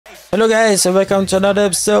Hello guys and welcome to another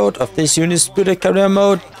episode of this Undisputed career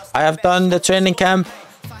mode. I have done the training camp.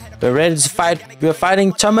 We're ready to fight. We're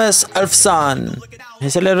fighting Thomas Alvarez.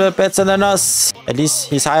 He's a little bit better than us. At least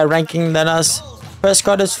he's higher ranking than us. First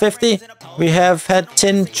cut is 50. We have had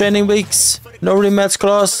 10 training weeks. No rematch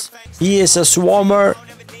clause. He is a swarmer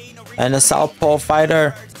and a southpaw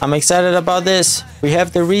fighter. I'm excited about this. We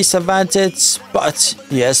have the reach advantage, but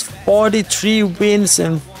he has 43 wins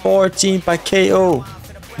and 14 by KO.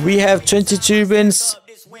 We have 22 wins.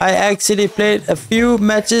 I actually played a few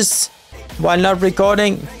matches while not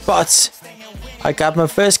recording, but I got my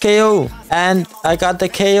first KO and I got the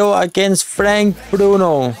KO against Frank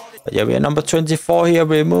Bruno. But yeah, we are number 24 here.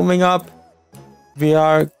 We're moving up. We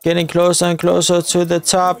are getting closer and closer to the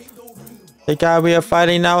top. The guy we are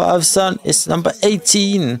fighting now, Alvarez, is number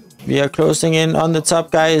 18. We are closing in on the top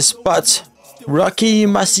guys, but Rocky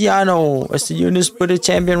Marciano is the Undisputed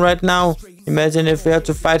champion right now. Imagine if we have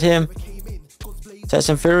to fight him.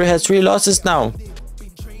 Tyson Fury has 3 losses now.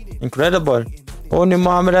 Incredible. Only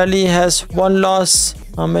Muhammad Ali has 1 loss.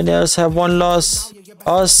 How many else have 1 loss?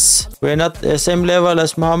 Us. We're not the same level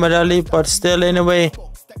as Muhammad Ali, but still anyway.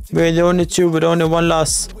 We're the only 2 with only 1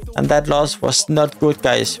 loss. And that loss was not good,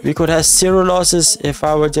 guys. We could have 0 losses if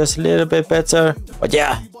I were just a little bit better. But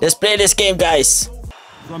yeah, let's play this game, guys.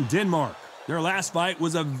 From Denmark, their last fight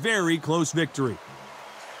was a very close victory.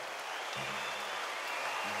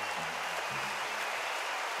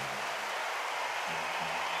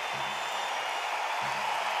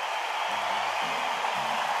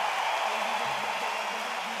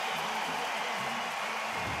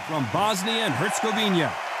 From Bosnia and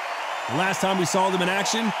Herzegovina, the last time we saw them in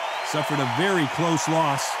action, suffered a very close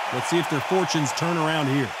loss. Let's see if their fortunes turn around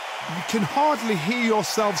here. You can hardly hear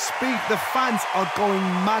yourself speak. The fans are going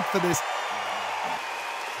mad for this.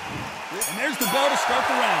 And there's the bell to start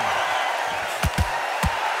the round.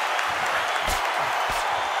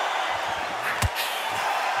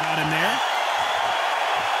 Got him there.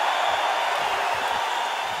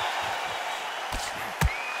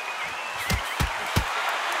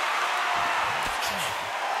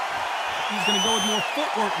 He's going to go with more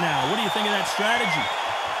footwork now. What do you think of that strategy?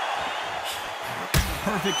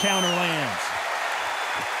 Perfect counter lands.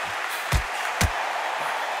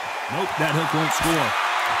 Nope, that hook won't score.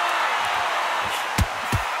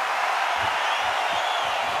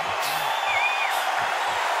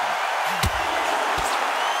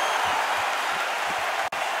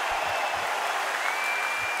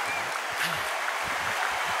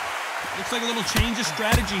 Looks like a little change of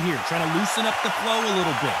strategy here, trying to loosen up the flow a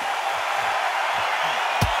little bit.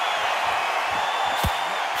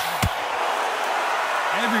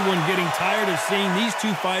 Everyone getting tired of seeing these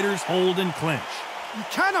 2 fighters hold and clinch. You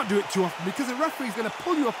cannot do it too often because the referee is going to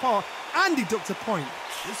pull you apart and deduct a point.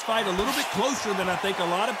 This fight a little bit closer than I think a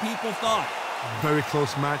lot of people thought. Very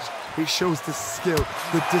close match. It shows the skill,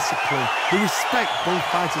 the discipline, the respect both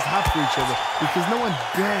fighters have for each other because no one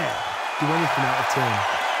dare do anything out of turn.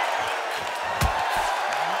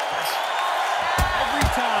 Every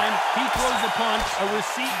time he throws a punch, a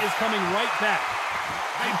receipt is coming right back.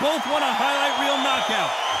 They both want a highlight reel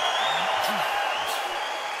knockout.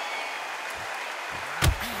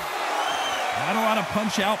 Not a lot of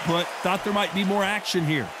punch output. Thought there might be more action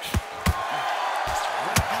here.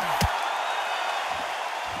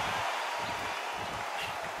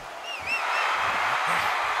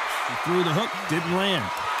 He threw the hook, didn't land.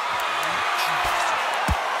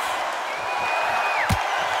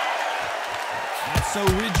 Not so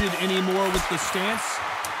rigid anymore with the stance.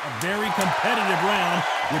 A very competitive round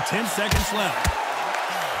with 10 seconds left.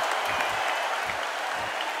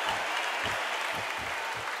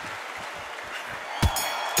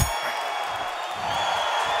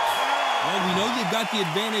 Well, we know you've got the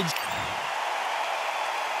advantage.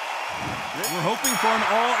 We're hoping for an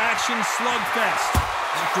all-action slugfest.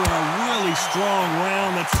 After a really strong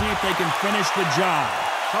round, let's see if they can finish the job.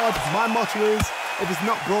 Todd, my motto is, if it's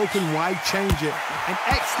not broken, why change it? An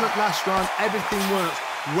excellent last round, everything works.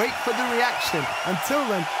 Wait for the reaction. Until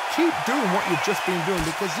then, keep doing what you've just been doing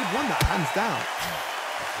because you've won that hands down.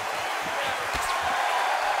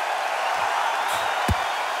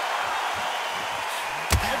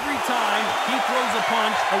 Every time he throws a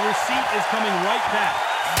punch, a receipt is coming right back.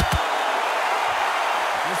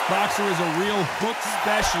 This boxer is a real hook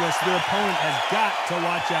specialist. Their opponent has got to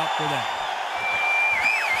watch out for that.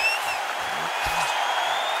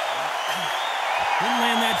 Didn't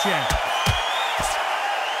land that jab.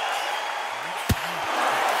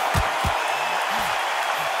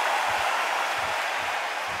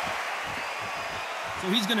 So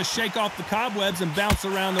he's going to shake off the cobwebs and bounce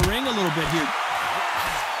around the ring a little bit here.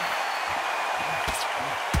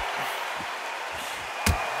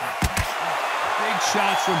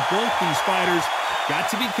 shots from both these fighters. Got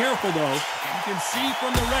to be careful, though. You can see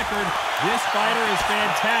from the record, this fighter is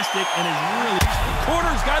fantastic and is really... The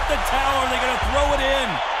corner's got the towel. Are they going to throw it in?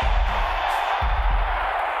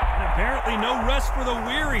 And apparently no rest for the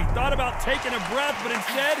weary. Thought about taking a breath, but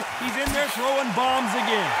instead, he's in there throwing bombs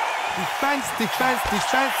again. Defense, defense,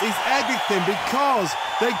 defense is everything because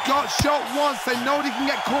they got shot once. They know they can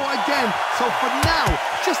get caught again. So for now,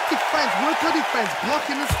 just defense, work on defense,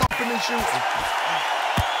 blocking and stopping and shooting.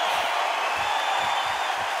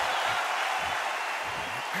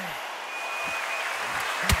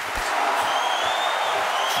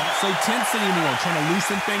 Not so tense anymore, trying to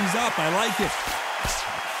loosen things up. I like it.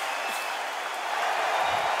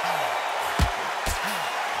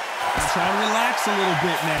 Try to relax a little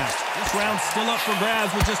bit now. This round's still up for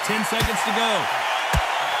grabs with just 10 seconds to go.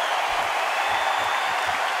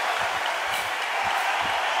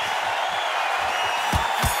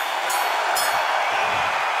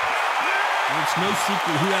 It's no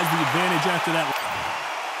secret who has the advantage after that.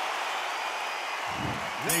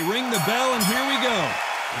 They ring the bell, and here we go.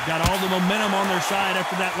 They've got all the momentum on their side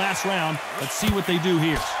after that last round. Let's see what they do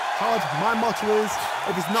here. Todd, my motto is,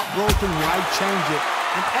 if it's not broken, why change it?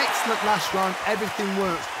 An excellent last round, everything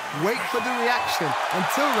works. Wait for the reaction.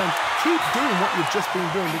 Until then, keep doing what you've just been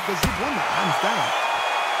doing because you've won that hands down.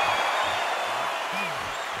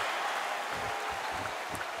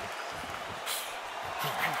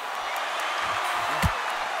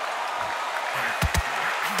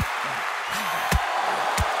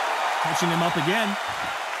 Catching him up again.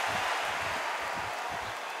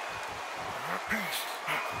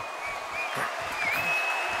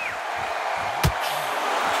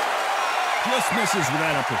 Just misses with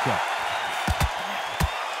that uppercut.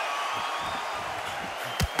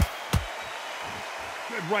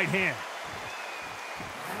 Good right hand.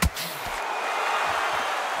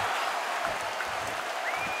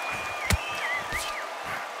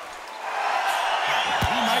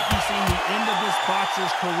 He might be seeing the end of this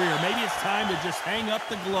boxer's career. Maybe it's time to just hang up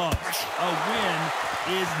the gloves. A win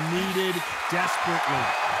is needed desperately.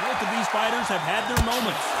 Both of these fighters have had their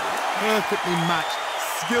moments. Perfectly matched.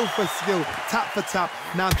 Skill for skill, tap for tap.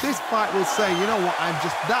 Now this fight will say, you know what, I'm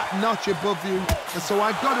just that notch above you, and so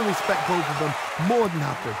I've got to respect both of them. More than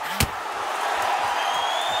happy.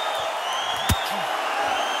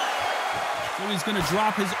 So he's going to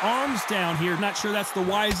drop his arms down here. Not sure that's the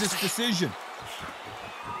wisest decision.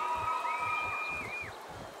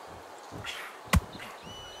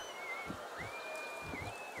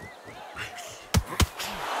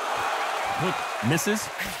 Hook misses.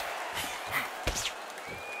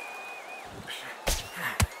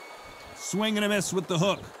 Swing and a miss with the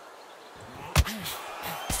hook.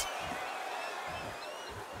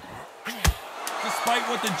 Despite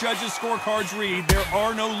what the judges' scorecards read, there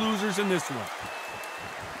are no losers in this one.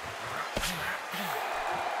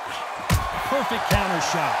 Perfect counter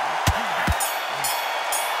shot.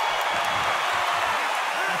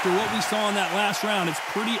 After what we saw in that last round, it's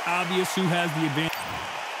pretty obvious who has the advantage.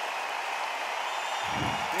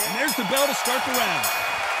 And there's the bell to start the round.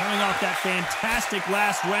 Coming off that fantastic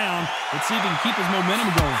last round, let's see if he can keep his momentum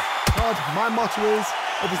going. Todd, my motto is,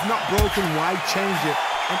 if it's not broken, why change it?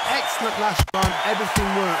 An excellent last round, everything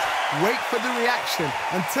works. Wait for the reaction.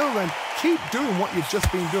 Until then, keep doing what you've just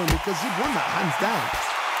been doing because you've won that hands down.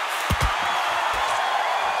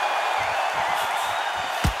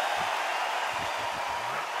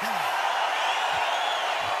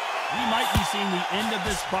 We might be seeing the end of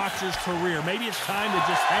this boxer's career. Maybe it's time to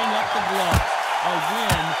just hang up the gloves. A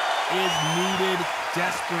win is needed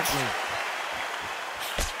desperately.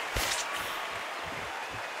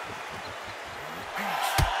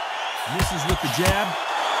 Misses with the jab.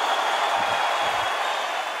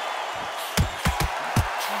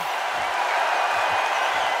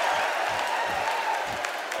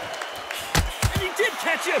 And he did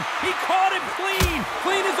catch him. He caught him clean.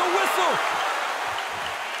 Clean as a whistle.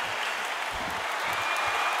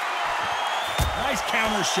 Nice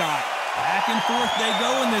counter shot. Back and forth they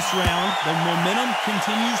go in this round. The momentum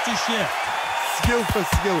continues to shift. Skill for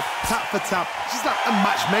skill, tap for tap. Just like a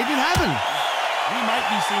match made in heaven. We might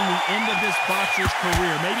be seeing the end of this boxer's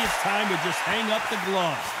career. Maybe it's time to just hang up the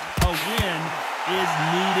gloves. A win is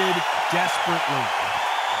needed desperately.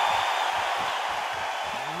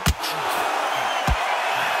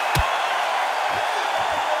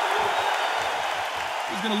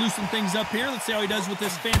 He's going to loosen things up here. Let's see how he does with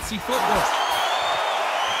this fancy footwork.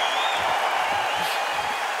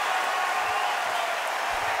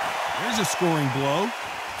 There's a scoring blow.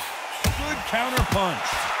 Good counter punch.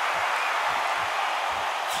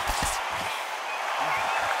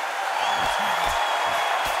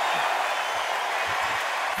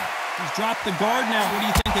 He's dropped the guard now. What do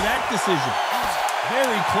you think of that decision?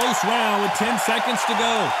 Very close round with 10 seconds to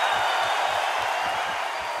go.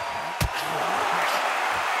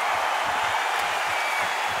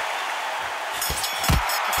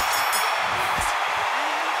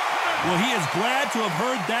 Well, he is glad to have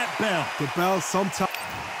heard that bell. The bell sometimes.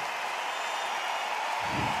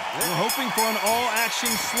 We're hoping for an all-action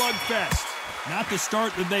slugfest. Not the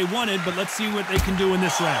start that they wanted, but let's see what they can do in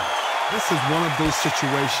this round. This is one of those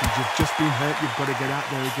situations. You've just been hurt. You've got to get out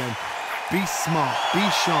there again. Be smart. Be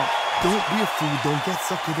sharp. Don't be a fool. Don't get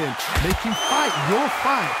suckered in. Make him fight your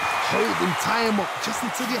fight. Hold him, tie him up just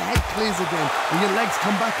until your head clears again and your legs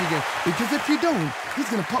come back again. Because if you don't, he's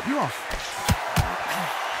going to pop you off.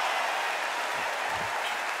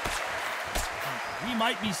 We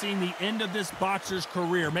might be seeing the end of this boxer's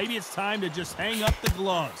career. Maybe it's time to just hang up the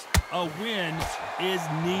gloves. A win is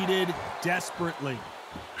needed desperately.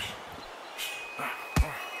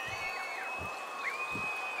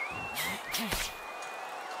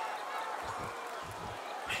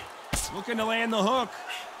 Looking to land the hook.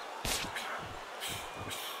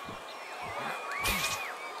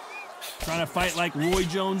 Trying to fight like Roy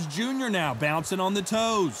Jones Jr. now, bouncing on the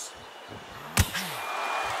toes.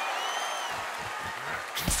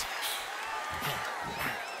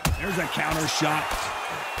 There's a counter shot.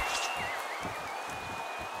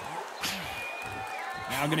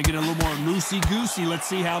 Now going to get a little more loosey-goosey. Let's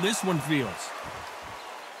see how this one feels.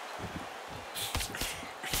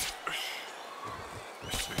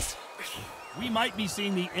 We might be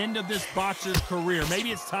seeing the end of this boxer's career.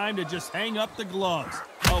 Maybe it's time to just hang up the gloves.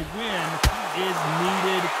 A win is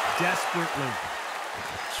needed desperately.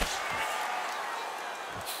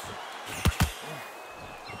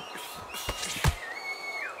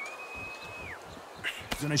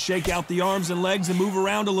 He's going to shake out the arms and legs and move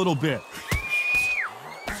around a little bit.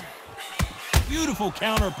 Beautiful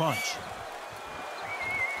counter punch.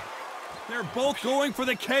 They're both going for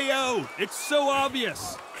the KO. It's so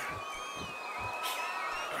obvious.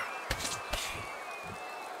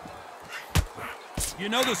 You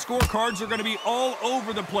know the scorecards are going to be all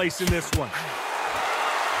over the place in this one.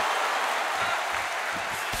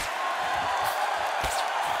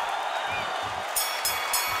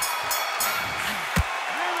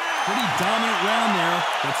 Pretty dominant round there.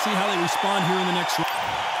 Let's see how they respond here in the next round.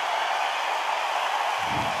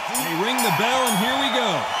 They ring the bell, and here we go.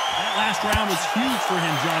 That last round was huge for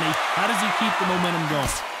him, Johnny. How does he keep the momentum going?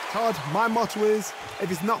 Todd, my motto is,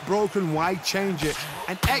 if it's not broken, why change it?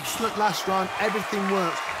 An excellent last round, everything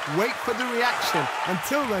works. Wait for the reaction.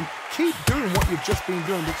 Until then, keep doing what you've just been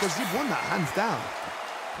doing because you've won that hands down.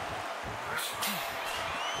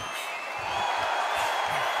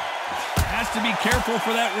 Has to be careful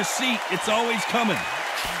for that receipt. It's always coming.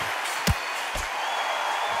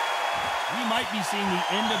 We might be seeing the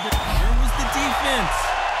end of it. Where was the defense?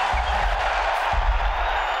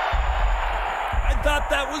 I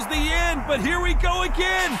thought that was the end, but here we go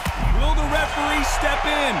again. Will the referee step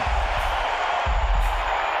in?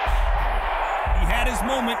 He had his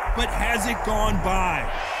moment, but has it gone by?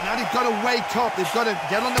 Now they've got to wake up. They've got to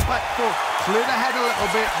get on the back foot, clear the head a little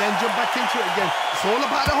bit, then jump back into it again. It's all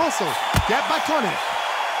about the hustle. Get back on it.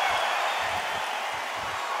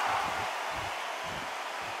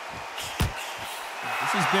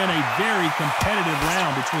 This has been a very competitive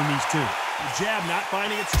round between these two. The jab not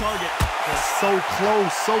finding its target. They're so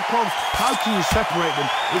close, so close. How can you separate them?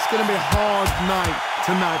 It's going to be a hard night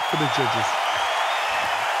tonight for the judges.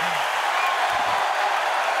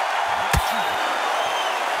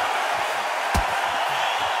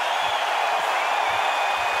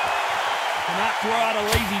 Cannot throw out a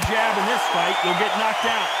lazy jab in this fight. You'll get knocked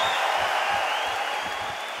out.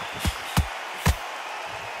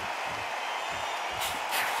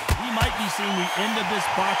 Seeing the end of this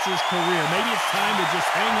boxer's career. Maybe it's time to just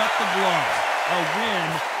hang up the gloves. A win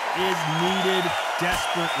is needed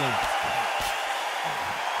desperately.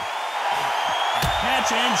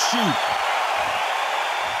 Catch and shoot.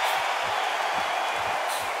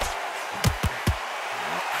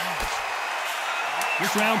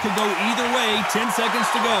 This round could go either way. 10 seconds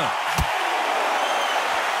to go.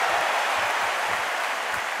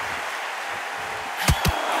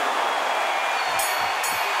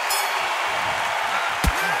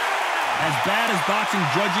 As bad as boxing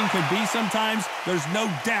judging could be sometimes, there's no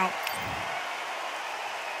doubt.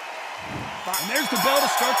 And there's the bell to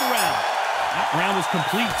start the round. That round was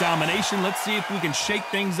complete domination. Let's see if we can shake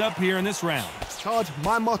things up here in this round. Todd,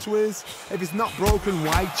 my motto is, if it's not broken,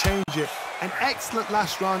 why change it? An excellent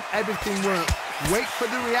last round, everything works. Wait for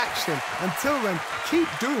the reaction. Until then, keep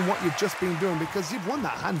doing what you've just been doing because you've won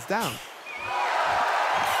that hands down.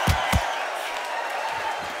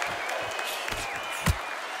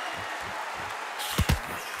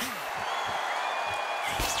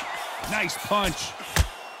 Nice punch.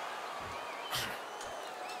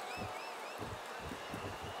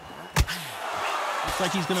 Looks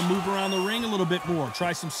like he's going to move around the ring a little bit more.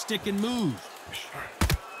 Try some stick and move.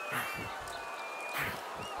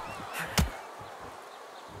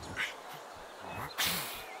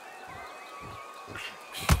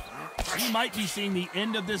 We might be seeing the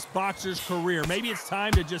end of this boxer's career. Maybe it's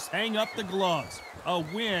time to just hang up the gloves. A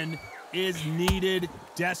win is needed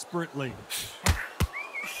desperately.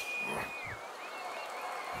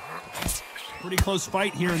 Pretty close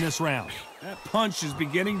fight here in this round. That punch is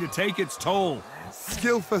beginning to take its toll.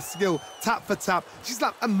 Skill for skill, tap for tap. She's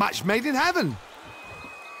like a match made in heaven.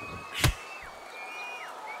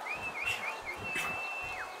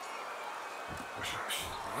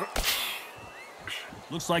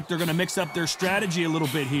 Looks like they're going to mix up their strategy a little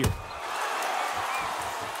bit here.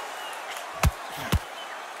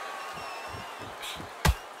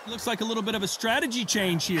 Looks like a little bit of a strategy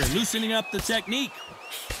change here, loosening up the technique.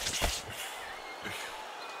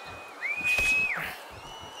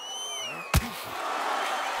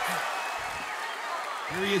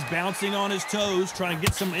 Here he is bouncing on his toes, trying to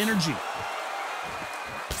get some energy.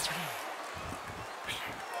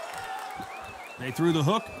 They threw the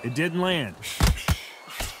hook, it didn't land.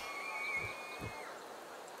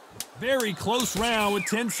 Very close round with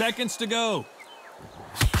 10 seconds to go.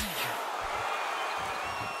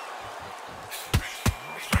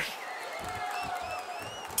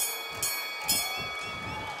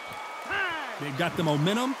 They've got the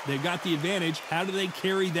momentum, they've got the advantage. How do they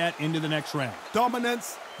carry that into the next round?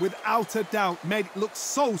 Dominance, without a doubt, made it look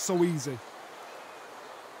so easy.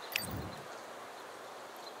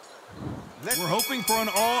 We're hoping for an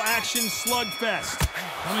all-action slugfest.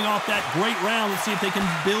 Coming off that great round, let's see if they can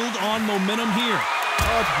build on momentum here.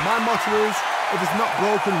 My motto is, if it's not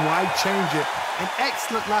broken, why change it? An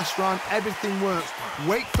excellent last round, everything works.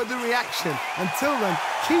 Wait for the reaction. Until then,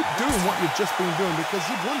 keep doing what you've just been doing because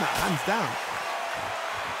you've won that hands down.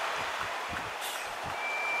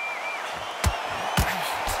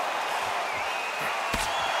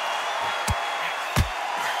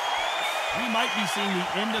 Might be seeing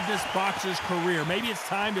the end of this boxer's career. Maybe it's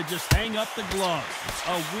time to just hang up the gloves.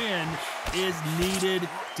 A win is needed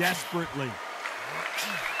desperately.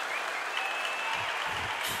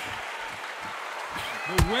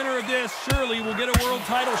 The winner of this surely will get a world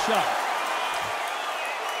title shot.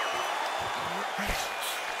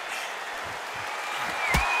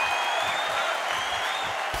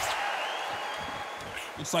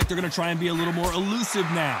 Looks like they're going to try and be a little more elusive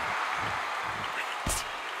now.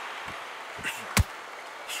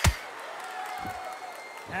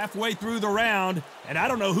 Halfway through the round, and I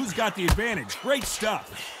don't know who's got the advantage. Great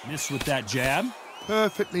stuff. Missed with that jab.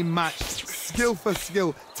 Perfectly matched, skill for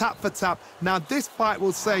skill, tap for tap. Now this fight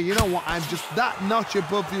will say, you know what, I'm just that notch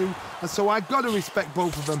above you, and so I've got to respect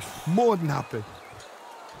both of them. More than happy.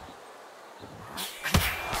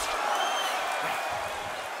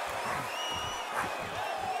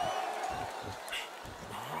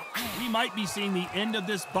 Might be seeing the end of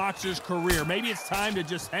this boxer's career. Maybe it's time to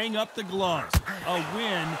just hang up the gloves. A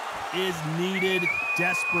win is needed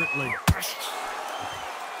desperately.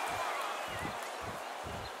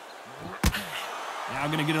 Now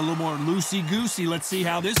going to get a little more loosey-goosey. Let's see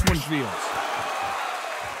how this one feels.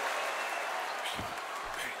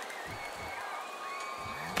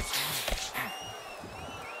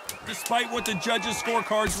 Despite what the judges'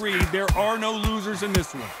 scorecards read, there are no losers in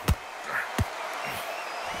this one.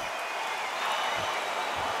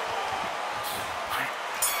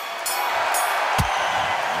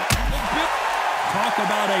 Talk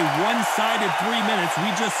about a one-sided 3 minutes.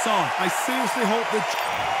 We just saw it. I seriously hope that...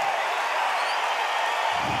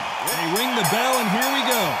 They ring the bell, and here we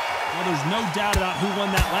go. Well, there's no doubt about who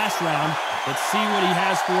won that last round. Let's see what he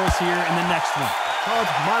has for us here in the next one. Todd,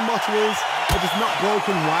 my motto is, if it's not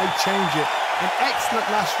broken, why change it? An excellent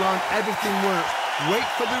last round, everything works. Wait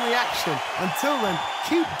for the reaction. Until then,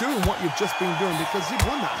 keep doing what you've just been doing because you've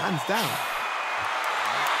won that hands down.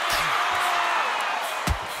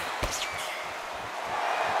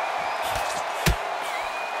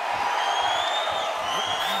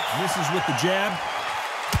 Misses with the jab.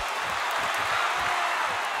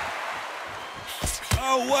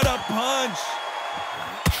 Oh, what a punch!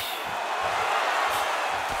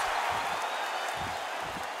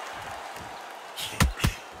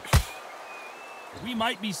 We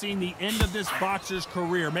might be seeing the end of this boxer's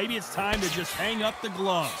career. Maybe it's time to just hang up the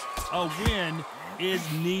gloves. A win is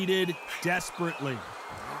needed desperately.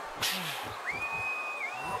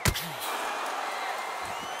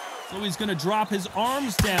 So he's going to drop his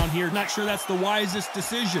arms down here. Not sure that's the wisest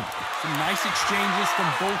decision. Some nice exchanges from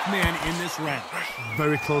both men in this round.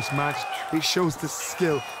 Very close match. It shows the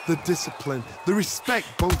skill, the discipline, the respect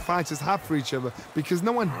both fighters have for each other, because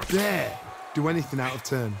no one dare do anything out of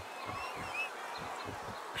turn.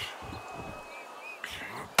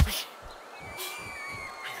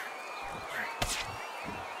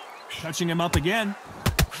 Touching him up again.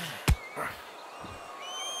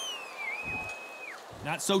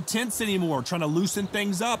 Not so tense anymore, trying to loosen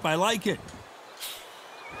things up. I like it.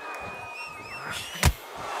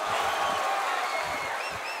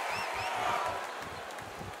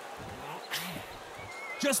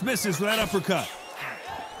 Just misses with that uppercut.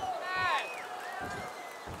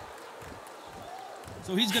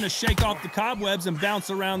 So he's going to shake off the cobwebs and bounce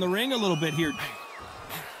around the ring a little bit here.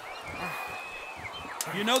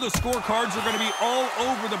 You know the scorecards are going to be all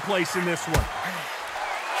over the place in this one.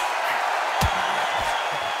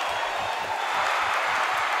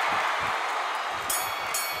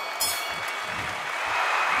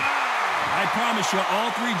 I promise you,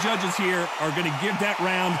 all three judges here are going to give that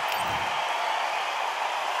round.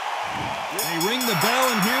 They ring the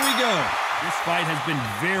bell, and here we go. This fight has been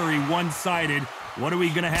very one-sided. What are we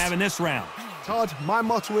going to have in this round? Todd, my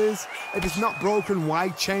motto is, if it's not broken, why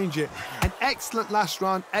change it? An excellent last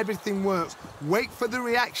round, everything works. Wait for the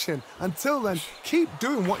reaction. Until then, keep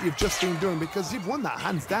doing what you've just been doing, because you've won that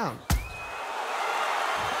hands down.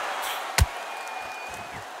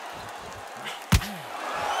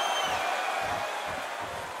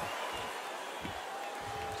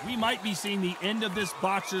 We might be seeing the end of this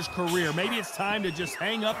boxer's career. Maybe it's time to just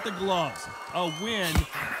hang up the gloves. A win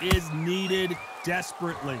is needed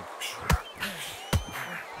desperately.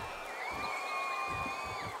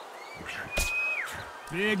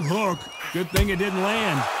 Big hook. Good thing it didn't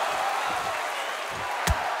land.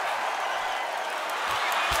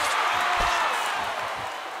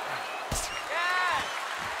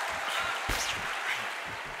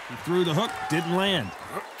 He threw the hook, didn't land.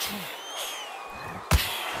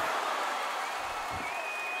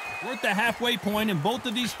 We're at the halfway point, and both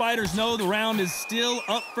of these fighters know the round is still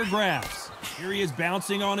up for grabs. Here he is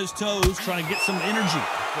bouncing on his toes, trying to get some energy.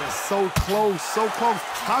 They're so close, so close.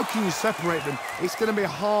 How can you separate them? It's going to be a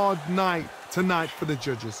hard night tonight for the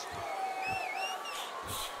judges.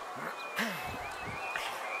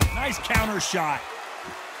 Nice counter shot.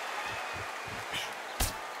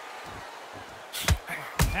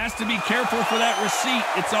 Has to be careful for that receipt.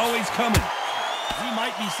 It's always coming. We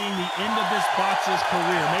might be seeing the end of this boxer's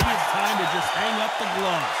career. Maybe it's time to just hang up the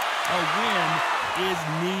gloves. A win is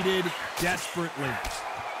needed desperately.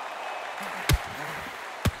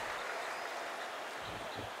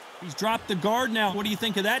 He's dropped the guard now. What do you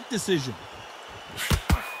think of that decision?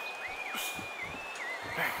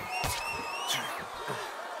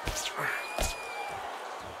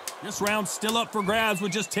 This round's still up for grabs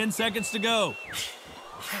with just 10 seconds to go.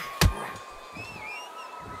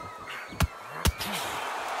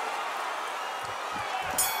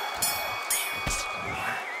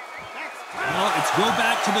 Go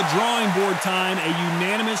back to the drawing board time, a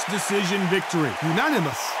unanimous decision victory.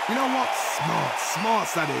 Unanimous? You know what?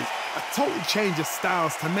 Smarts that is. A total change of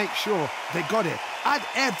styles to make sure they got it. At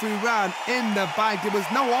every round in the bag, there was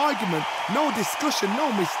no argument, no discussion,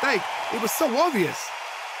 no mistake. It was so obvious.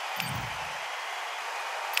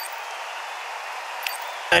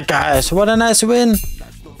 Hey guys, what a nice win.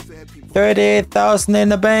 38,000 in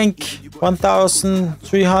the bank,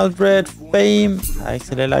 1,300 fame. I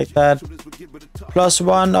actually like that.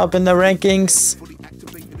 +1 up in the rankings.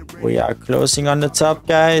 We are closing on the top,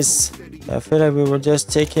 guys. I feel like we will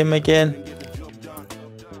just take him again.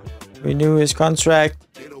 Renew his contract.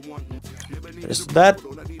 There's that.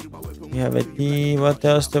 We have a D. What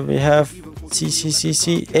else do we have?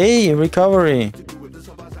 CCCC. Hey, recovery.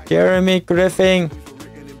 Jeremy Griffin.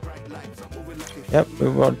 Yep, we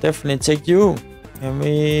will definitely take you. And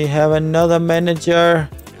we have another manager.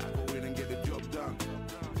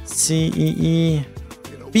 CEE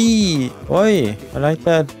B. Oi, I like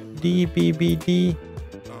that. DBBD.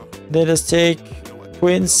 Let us take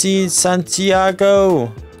Quincy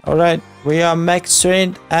Santiago. Alright, we are max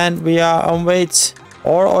trained and we are on weight.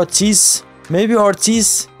 Or Ortiz. Maybe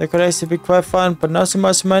Ortiz. That could actually be quite fun, but not so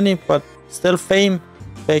much money, but still fame.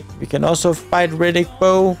 Like, we can also fight Riddick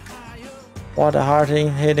Bowe. What a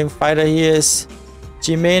hard-hitting fighter he is.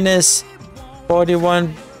 Jimenez,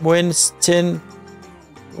 41 wins,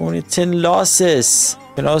 only 10 losses.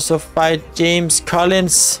 Can also fight James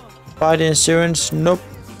Collins. Fight insurance, nope.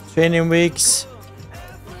 Training weeks,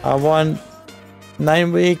 I won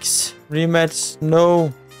 9 weeks. Rematch,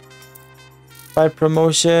 no. Fight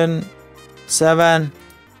promotion, 7.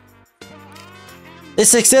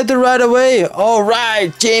 It's accepted right away. All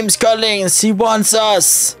right, James Collins, he wants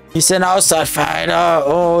us. He's an outside fighter.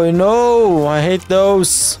 Oh no, I hate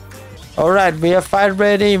those. All right, we are fight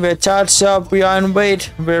ready. We're charged up. We are in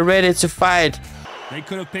weight. We're ready to fight. They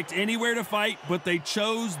could have picked anywhere to fight, but they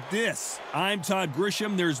chose this. I'm Todd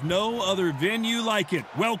Grisham. There's no other venue like it.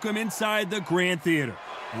 Welcome inside the Grand Theater.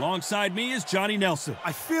 Alongside me is Johnny Nelson.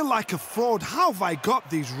 I feel like a fraud. How have I got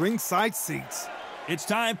these ringside seats? It's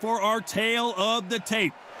time for our tale of the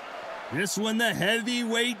tape. This one, the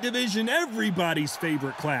heavyweight division, everybody's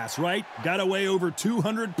favorite class, right? Got to weigh over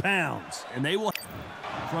 200 pounds. And they will...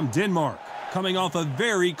 From Denmark, coming off a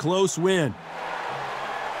very close win.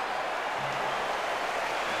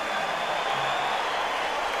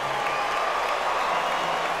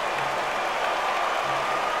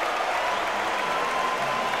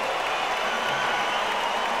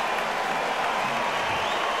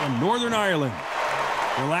 From Northern Ireland,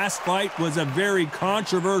 the last fight was a very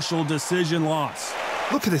controversial decision loss.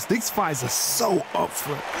 Look at this. These fights are so up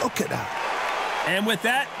for it. Look at that. And with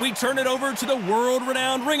that, we turn it over to the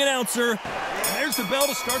world-renowned ring announcer. And there's the bell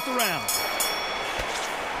to start the round.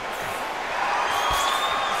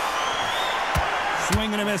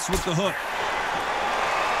 Swing and a miss with the hook.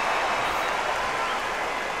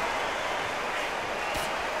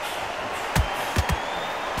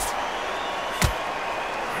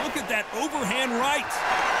 Look at that overhand right.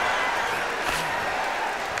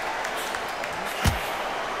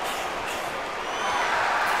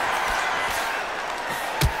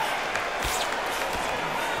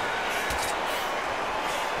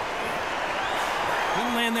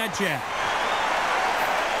 Didn't land that jab.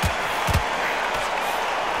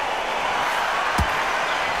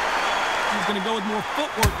 He's going to go with more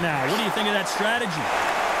footwork now. What do you think of that strategy?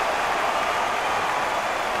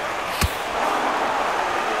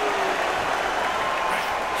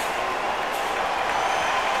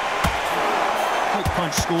 Hook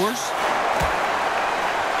punch scores.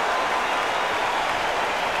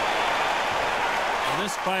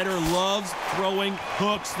 This fighter loves throwing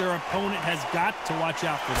hooks. Their opponent has got to watch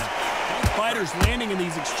out for that. Both fighters landing in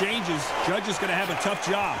these exchanges. Judge is going to have a tough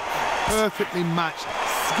job. Perfectly matched.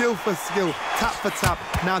 Skill for skill. Tap for tap.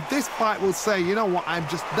 Now this fight will say, you know what, I'm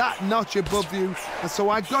just that notch above you. And so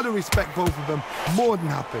I got to respect both of them. More than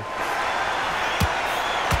happy.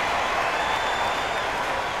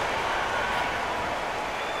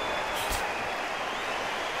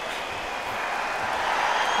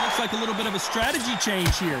 Like a little bit of a strategy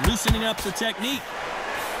change here, loosening up the technique.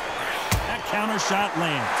 That counter shot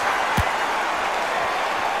lands.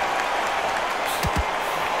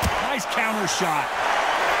 Nice counter shot.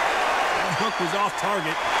 That hook was off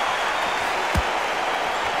target.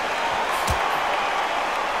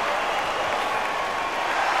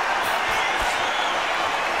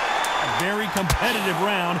 A very competitive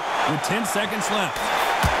round with 10 seconds left.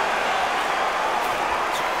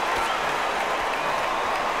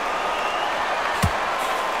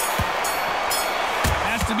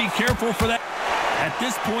 To be careful for that. At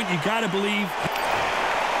this point, you got to believe.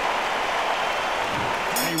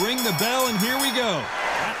 They ring the bell, and here we go.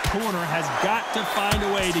 That corner has got to find a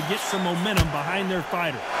way to get some momentum behind their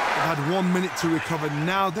fighter. They've had 1 minute to recover.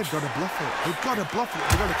 Now they've got to bluff it. They've got to bluff it.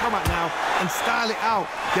 They've got to come out now and style it out.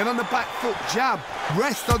 Get on the back foot, jab,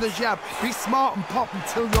 rest on the jab. Be smart and pop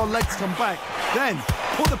until your legs come back. Then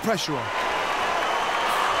put the pressure on.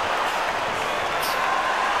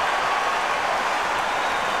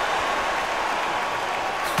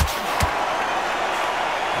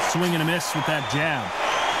 Swing and a miss with that jab.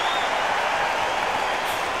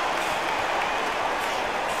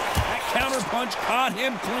 That counter punch caught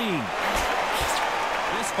him clean.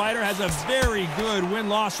 This fighter has a very good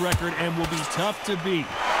win-loss record and will be tough to beat.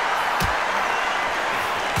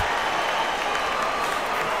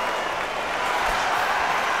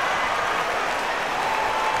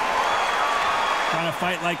 Trying to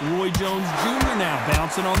fight like Roy Jones Jr. now,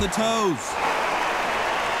 bouncing on the toes.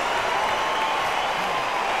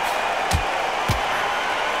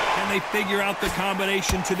 They figure out the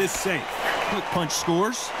combination to this safe. Quick punch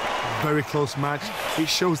scores. Very close match. It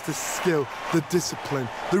shows the skill, the discipline,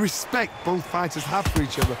 the respect both fighters have for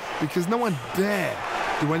each other because no one dare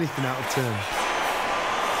do anything out of turn.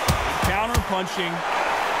 Counter punching.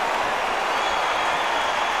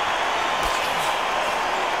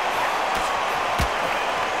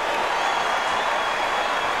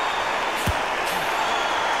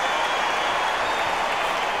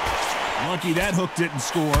 Lucky that hook didn't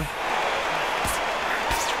score.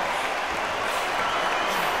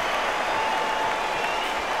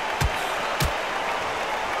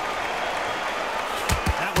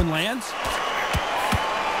 That one lands.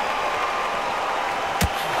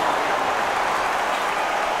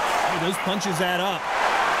 Those punches add up.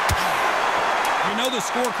 You know the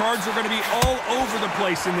scorecards are going to be all over the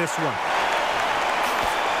place in this one.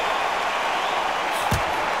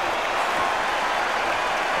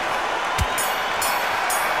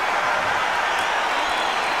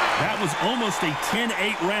 That was almost a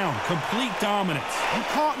 10-8 round. Complete dominance. You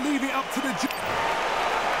can't leave it up to the...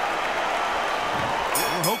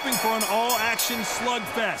 We're hoping for an all-action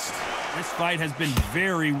slugfest. This fight has been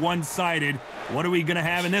very one-sided. What are we going to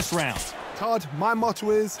have in this round? Todd, my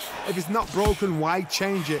motto is, if it's not broken, why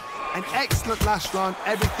change it? An excellent last round,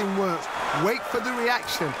 everything works. Wait for the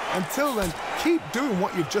reaction. Until then, keep doing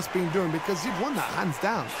what you've just been doing because you've won that hands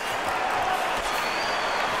down.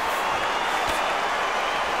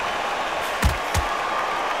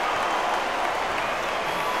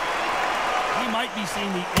 Be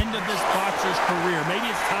seeing the end of this boxer's career. Maybe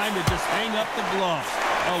it's time to just hang up the gloves.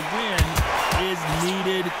 A win is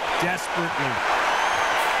needed desperately.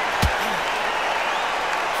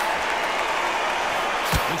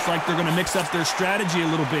 Looks like they're going to mix up their strategy a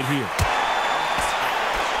little bit here.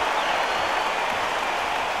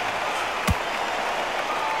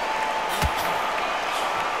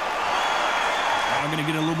 I'm going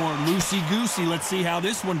to get a little more loosey-goosey. Let's see how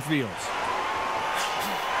this one feels.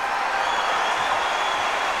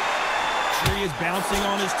 He is bouncing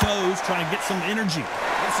on his toes, trying to get some energy.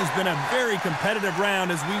 This has been a very competitive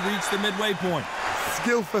round as we reach the midway point.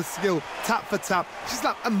 Skill for skill, tap for tap. She's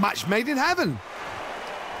like a match made in heaven.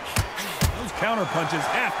 Those counter punches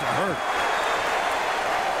have to hurt.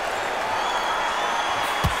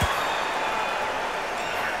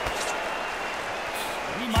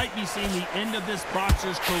 We might be seeing the end of this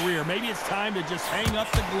boxer's career. Maybe it's time to just hang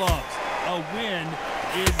up the gloves. A win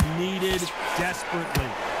is needed desperately.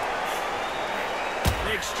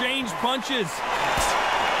 Exchange punches.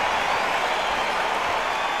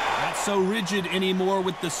 Not so rigid anymore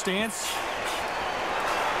with the stance.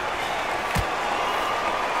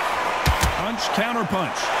 Punch, counter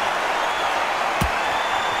punch.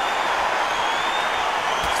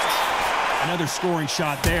 Another scoring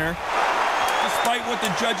shot there. Despite what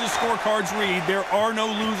the judges' scorecards read, there are no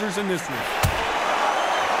losers in this one.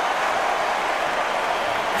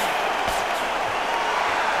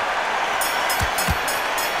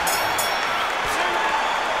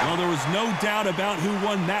 Well, there was no doubt about who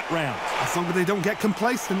won that round. As long as they don't get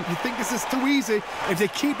complacent, you think this is too easy. If they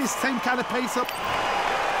keep this same kind of pace up.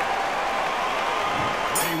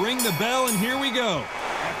 They ring the bell, and here we go.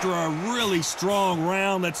 After a really strong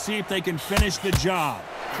round, let's see if they can finish the job.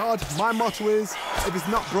 Todd, my motto is, if it's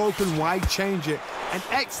not broken, why change it? An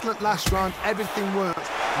excellent last round, everything works.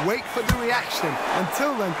 Wait for the reaction.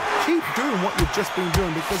 Until then, keep doing what you've just been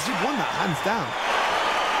doing because you've won that hands down.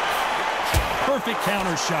 Perfect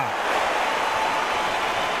counter shot.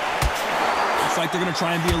 Looks like they're going to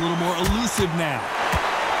try and be a little more elusive now.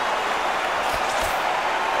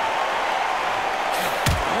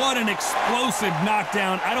 What an explosive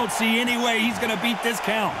knockdown. I don't see any way he's going to beat this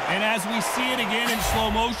count. And as we see it again in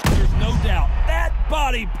slow motion, there's no doubt. That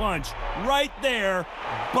body punch right there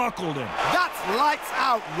buckled him. That's lights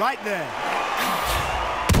out right there.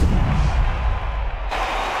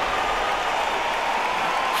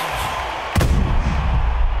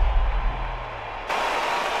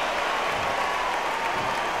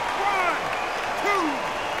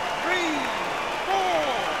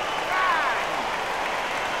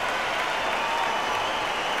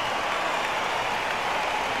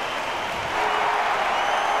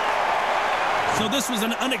 So this was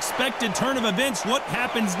an unexpected turn of events. What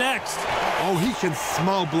happens next? Oh, he can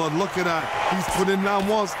smell blood. Look at that. He's put in round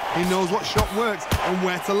once. He knows what shot works and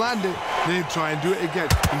where to land it. Then try and do it again.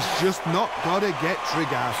 He's just not got to get trigger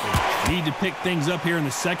happy. Need to pick things up here in the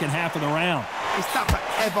second half of the round. It's that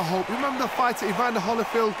forever hope. Remember the fight at Evander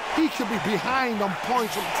Holyfield? He could be behind on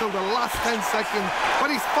points until the last 10 seconds, but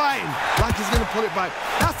he's fighting like he's going to pull it back.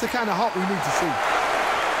 That's the kind of hope we need to see.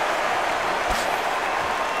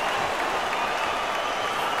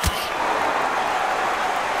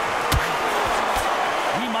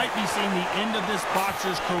 Be seeing the end of this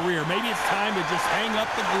boxer's career. Maybe it's time to just hang up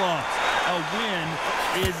the gloves. A win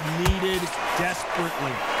is needed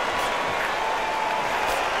desperately.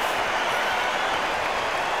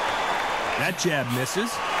 That jab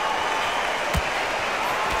misses.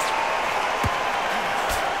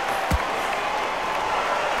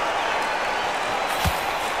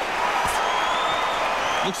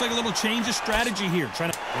 Looks like a little change of strategy here.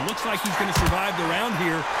 It looks like he's going to survive the round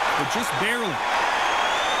here, but just barely.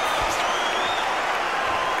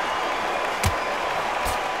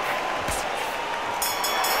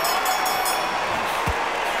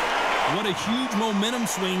 What a huge momentum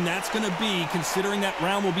swing that's going to be, considering that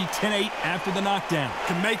round will be 10-8 after the knockdown.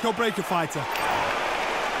 Can make or break a fighter.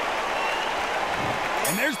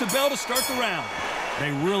 And there's the bell to start the round.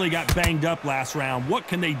 They really got banged up last round. What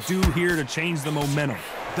can they do here to change the momentum?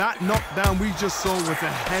 That knockdown we just saw was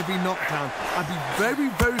a heavy knockdown. I'd be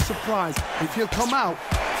very, very surprised if he'll come out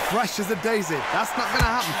fresh as a daisy. That's not going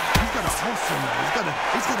to happen. He's got to hustle now.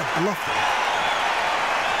 He's got to bluff it.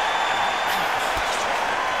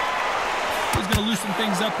 He's going to loosen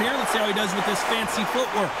things up here. Let's see how he does with this fancy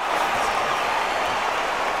footwork.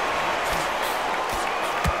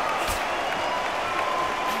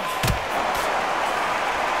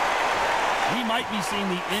 We might be seeing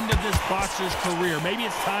the end of this boxer's career. Maybe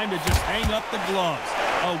it's time to just hang up the gloves.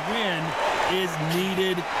 A win is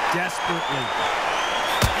needed desperately.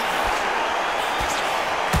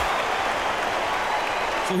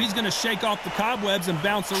 So he's going to shake off the cobwebs and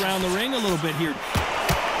bounce around the ring a little bit here.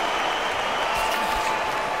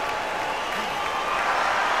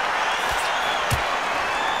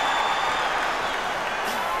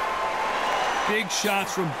 Big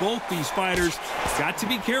shots from both these fighters. Got to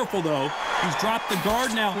be careful, though. He's dropped the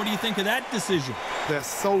guard now. What do you think of that decision? They're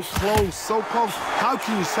so close, so close. How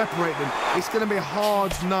can you separate them? It's going to be a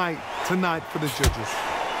hard night tonight for the judges.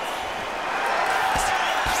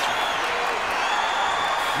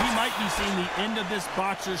 We might be seeing the end of this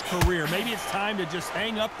boxer's career. Maybe it's time to just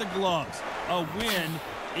hang up the gloves. A win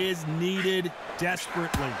is needed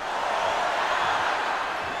desperately.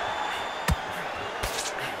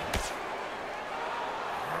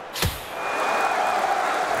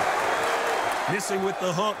 Missing with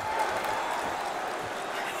the hook.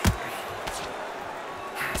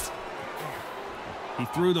 He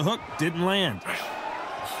threw the hook, didn't land.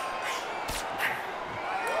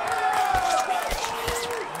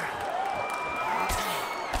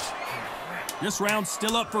 This round's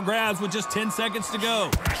still up for grabs with just 10 seconds to go.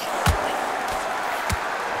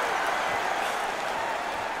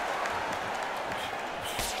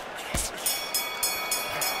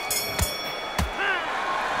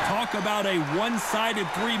 Talk about a one-sided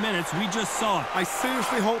 3 minutes. We just saw it. I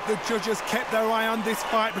seriously hope the judges kept their eye on this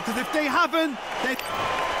fight, because if they haven't,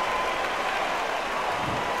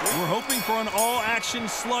 We're hoping for an all-action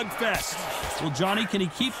slugfest. Well, Johnny, can he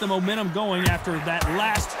keep the momentum going after that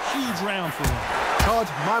last huge round for him? Todd,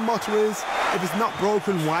 my motto is, if it's not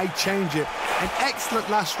broken, why change it? An excellent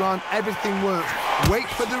last round, everything works. Wait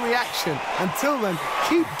for the reaction. Until then,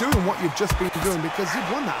 keep doing what you've just been doing, because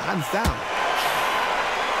you've won that hands down.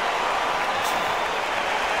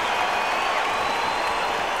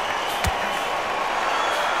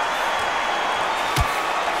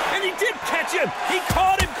 And he did catch him. He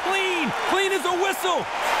caught him clean. Clean as a whistle.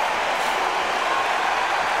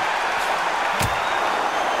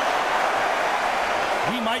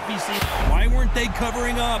 We might be seeing... Why weren't they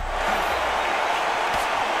covering up?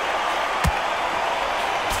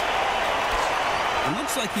 It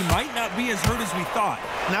looks like he might not be as hurt as we thought.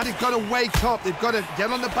 Now they've got to wake up. They've got to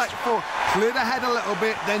get on the back foot, clear the head a little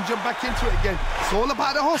bit, then jump back into it again. It's all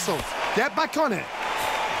about the hustle. Get back on it.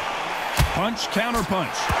 Punch, counter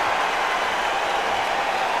punch.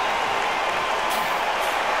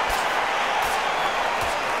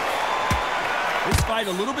 This fight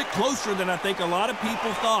a little bit closer than I think a lot of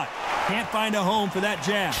people thought. Can't find a home for that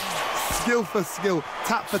jab. Skill for skill,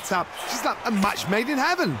 tap for tap. She's like a match made in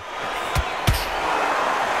heaven.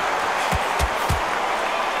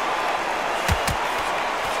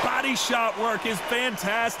 Body shot work is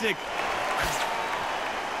fantastic.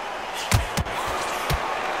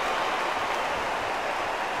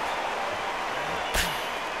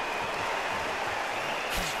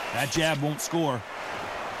 That jab won't score.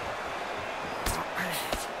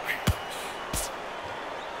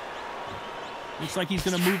 Looks like he's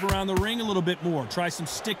going to move around the ring a little bit more. Try some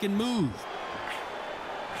stick and move.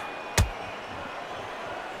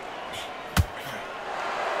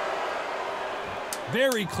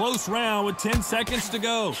 Very close round with 10 seconds to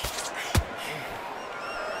go.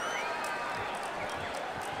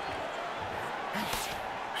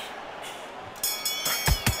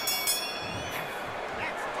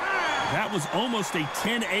 That was almost a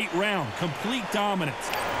 10-8 round. Complete dominance.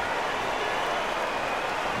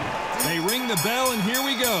 They ring the bell, and here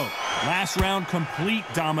we go. Last round, complete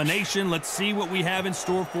domination. Let's see what we have in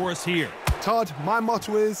store for us here. Todd, my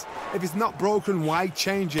motto is, if it's not broken, why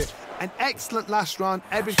change it? An excellent last round,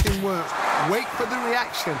 everything works. Wait for the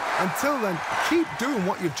reaction. Until then, keep doing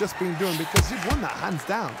what you've just been doing, because you've won that hands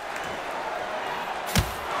down.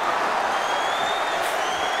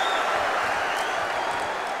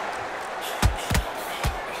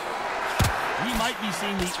 We might be seeing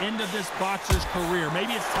seeing the end of this boxer's career.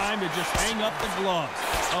 Maybe it's time to just hang up the gloves.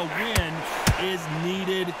 A win is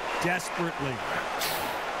needed desperately.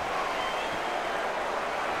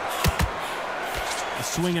 A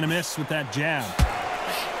swing and a miss with that jab.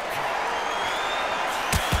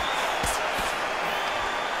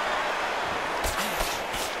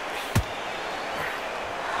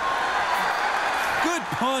 Good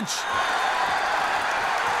punch.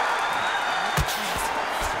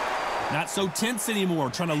 Not so tense anymore,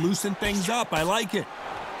 trying to loosen things up. I like it.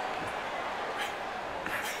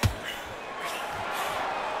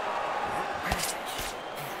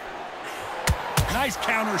 Nice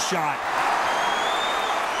counter shot.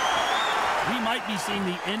 We might be seeing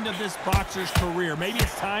the end of this boxer's career. Maybe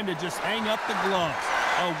it's time to just hang up the gloves.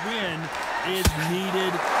 A win is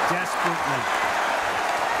needed desperately.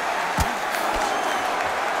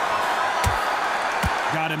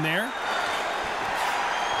 Got him there.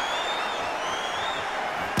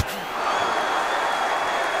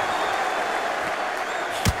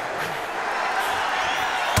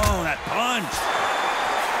 Oh, that punch.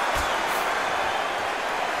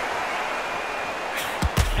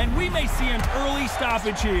 And we may see an early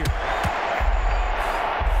stoppage here.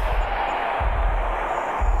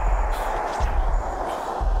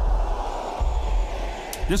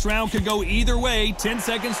 This round could go either way. 10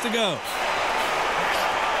 seconds to go.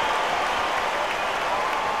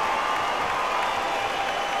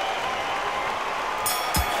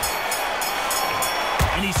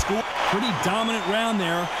 And he scored. Pretty dominant round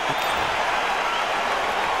there.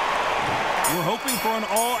 We're hoping for an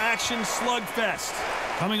all-action slugfest.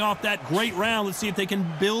 Coming off that great round, let's see if they can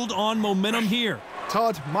build on momentum here.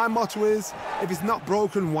 Todd, my motto is, if it's not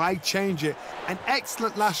broken, why change it? An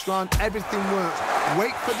excellent last round, everything works.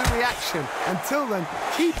 Wait for the reaction. Until then,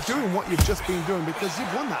 keep doing what you've just been doing because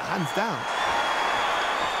you've won that hands down.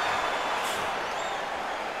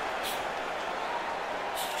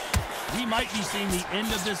 We might be seeing the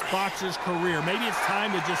end of this boxer's career. Maybe it's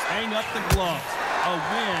time to just hang up the gloves. A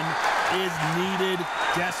win is needed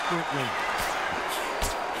desperately.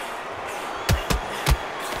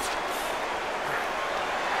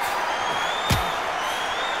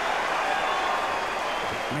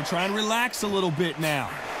 I'm going to try and relax a little bit now.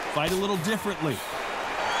 Fight a little differently.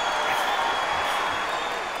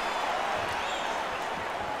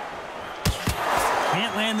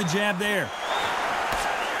 Can't land the jab there.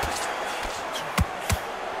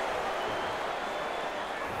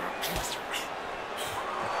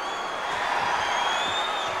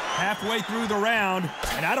 Halfway through the round,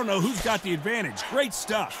 and I don't know who's got the advantage. Great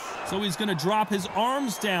stuff. So he's going to drop his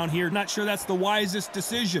arms down here. Not sure that's the wisest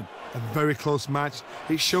decision. A very close match.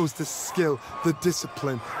 It shows the skill, the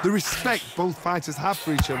discipline, the respect both fighters have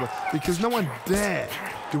for each other because no one dare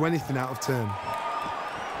do anything out of turn.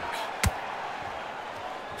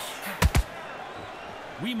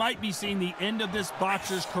 We might be seeing the end of this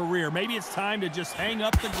boxer's career. Maybe it's time to just hang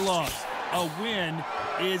up the gloves. A win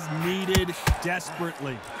is needed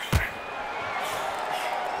desperately.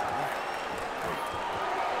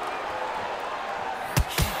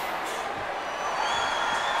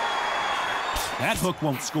 That hook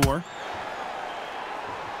won't score.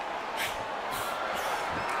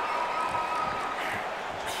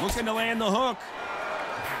 Looking to land the hook.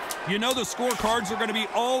 You know the scorecards are going to be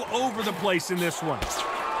all over the place in this one.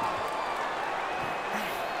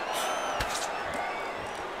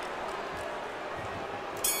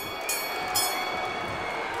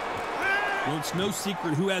 Well, it's no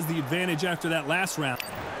secret who has the advantage after that last round.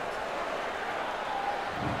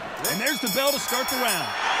 And there's the bell to start the round.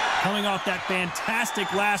 Coming off that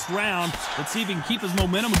fantastic last round, let's see if he can keep his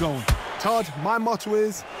momentum going. Todd, my motto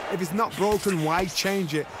is, if it's not broken, why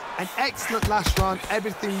change it? An excellent last round,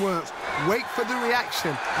 everything works. Wait for the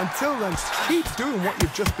reaction. Until then, keep doing what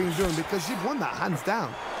you've just been doing because you've won that hands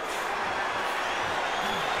down.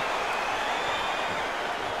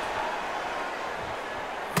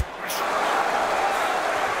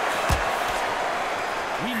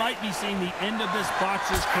 We might be seeing the end of this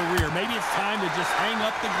boxer's career. Maybe it's time to just hang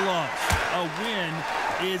up the gloves. A win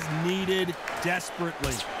is needed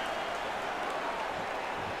desperately.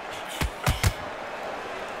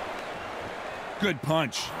 Good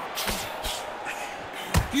punch.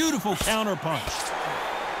 Beautiful counter punch.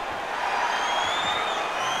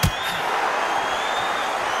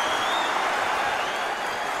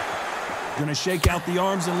 Gonna shake out the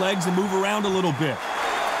arms and legs and move around a little bit.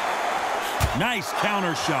 Nice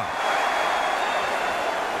counter shot.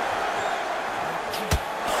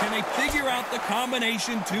 Can they figure out the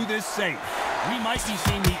combination to this safe? We might be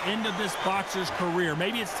seeing the end of this boxer's career.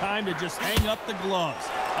 Maybe it's time to just hang up the gloves.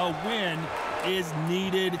 A win is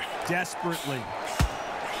needed desperately.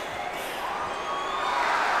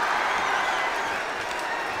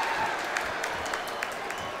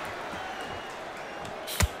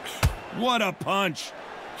 What a punch.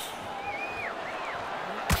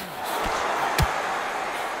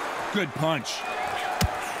 Good punch.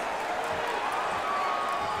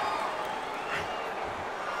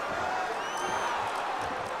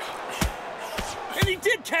 And he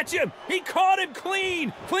did catch him. He caught him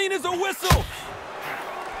clean. Clean as a whistle.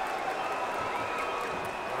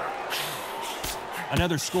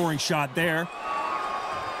 Another scoring shot there.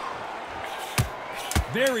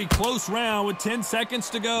 Very close round with 10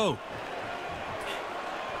 seconds to go.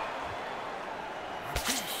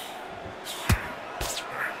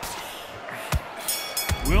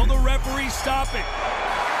 Will the referee stop it?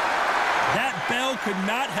 That bell could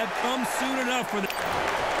not have come soon enough for the...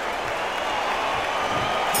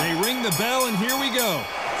 They ring the bell, and here we go.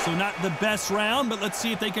 So not the best round, but let's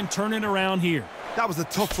see if they can turn it around here. That was a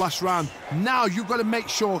tough last round. Now you've got to make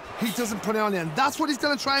sure he doesn't put it on you, and that's what he's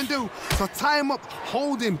going to try and do. So tie him up,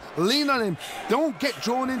 hold him, lean on him. Don't get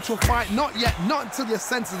drawn into a fight. Not yet. Not until your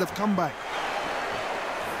senses have come back.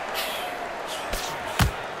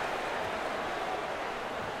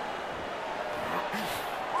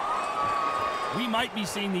 We might be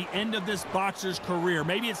seeing the end of this boxer's career.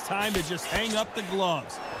 Maybe it's time to just hang up the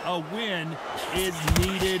gloves. A win is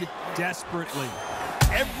needed desperately.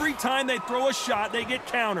 Every time they throw a shot, they get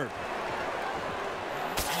countered.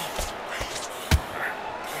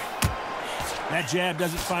 That jab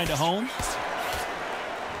doesn't find a home.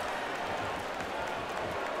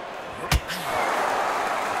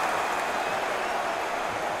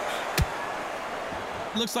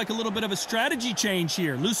 Looks like a little bit of a strategy change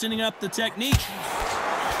here, loosening up the technique.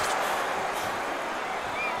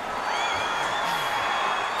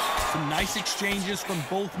 Some nice exchanges from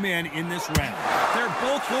both men in this round. They're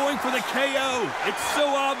both going for the KO. It's so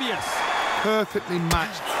obvious. Perfectly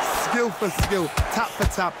matched, skill for skill, tap for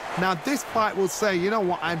tap. Now this fight will say, you know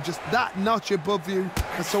what, I'm just that notch above you,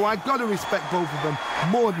 and so I've got to respect both of them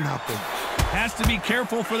more than nothing. Has to be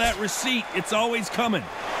careful for that receipt. It's always coming.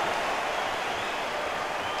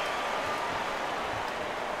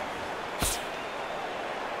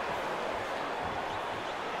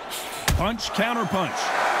 Punch, counter punch.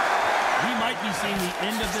 We might be seeing the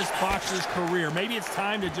end of this boxer's career. Maybe it's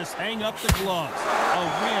time to just hang up the gloves. A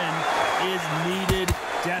win is needed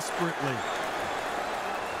desperately.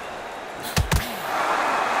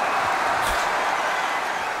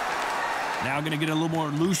 Now going to get a little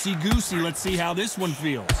more loosey-goosey. Let's see how this one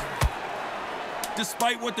feels.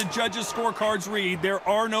 Despite what the judges' scorecards read, there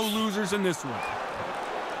are no losers in this one.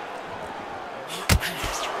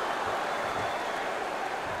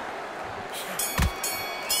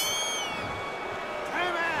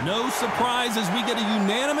 No surprise as we get a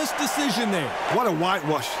unanimous decision there. What a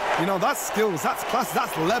whitewash. You know, that's skills, that's class,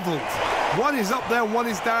 that's levels. One is up there, one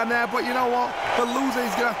is down there, but you know what? The loser is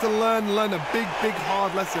going to have to learn a big, big,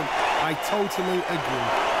 hard lesson. I totally agree.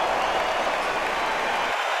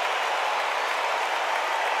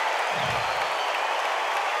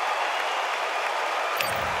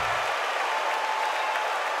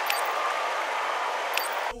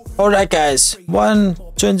 Alright guys,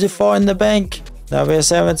 124 in the bank. Now we're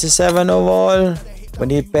 77 overall. We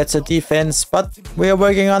need better defense, but we are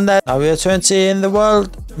working on that. Now we are 20 in the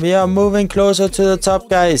world. We are moving closer to the top,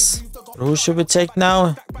 guys. Who should we take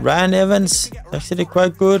now? Ryan Evans, actually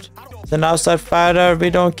quite good. He's an outside fighter, we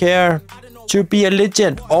don't care. Should be a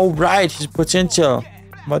legend. Oh right, his potential.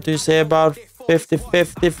 What do you say about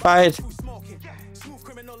 50-50 fight?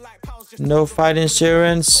 No fight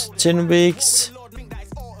insurance, 10 weeks.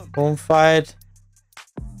 Home fight.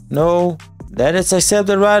 No. That is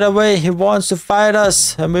accepted right away. He wants to fight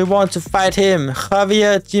us and we want to fight him.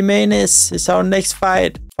 Javier Jimenez is our next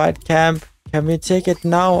fight. Fight camp. Can we take it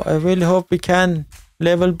now? I really hope we can.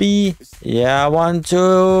 Level B. Yeah, I want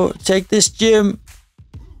to take this gym.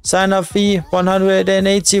 Sign up fee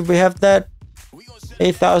 180. We have that.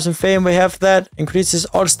 8,000 fame. We have that. Increases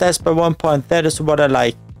all stats by 1 point. That is what I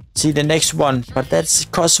like. See the next one. But that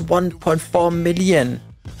costs 1.4 million.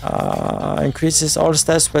 Increases all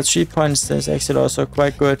stats by 3 points. That's actually also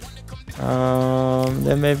quite good.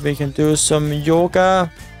 Then maybe we can do some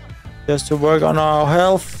yoga just to work on our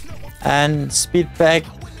health. And speed pack,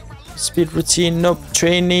 speed routine. Nope.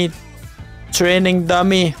 Training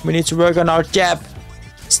dummy. We need to work on our jab,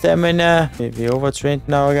 stamina. Maybe overtrained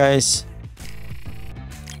now, guys.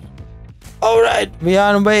 Alright, we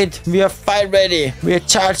are on weight. We are fight ready. We are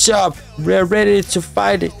charged up. We are ready to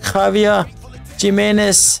fight Javier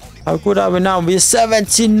Jimenez. How good are we now? We are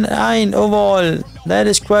 79 overall. That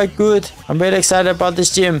is quite good. I'm really excited about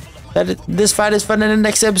this gym. This fight is fun in the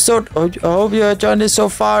next episode. I hope you enjoyed it so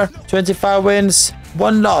far. 25 wins,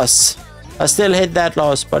 1 loss. I still hate that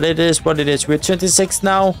loss, but it is what it is. We're 26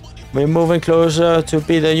 now. we're moving closer to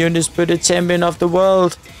be the Undisputed champion of the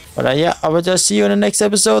world. But yeah, I will just see you in the next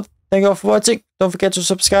episode. Thank you all for watching. Don't forget to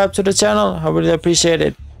subscribe to the channel. I really appreciate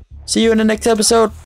it. See you in the next episode.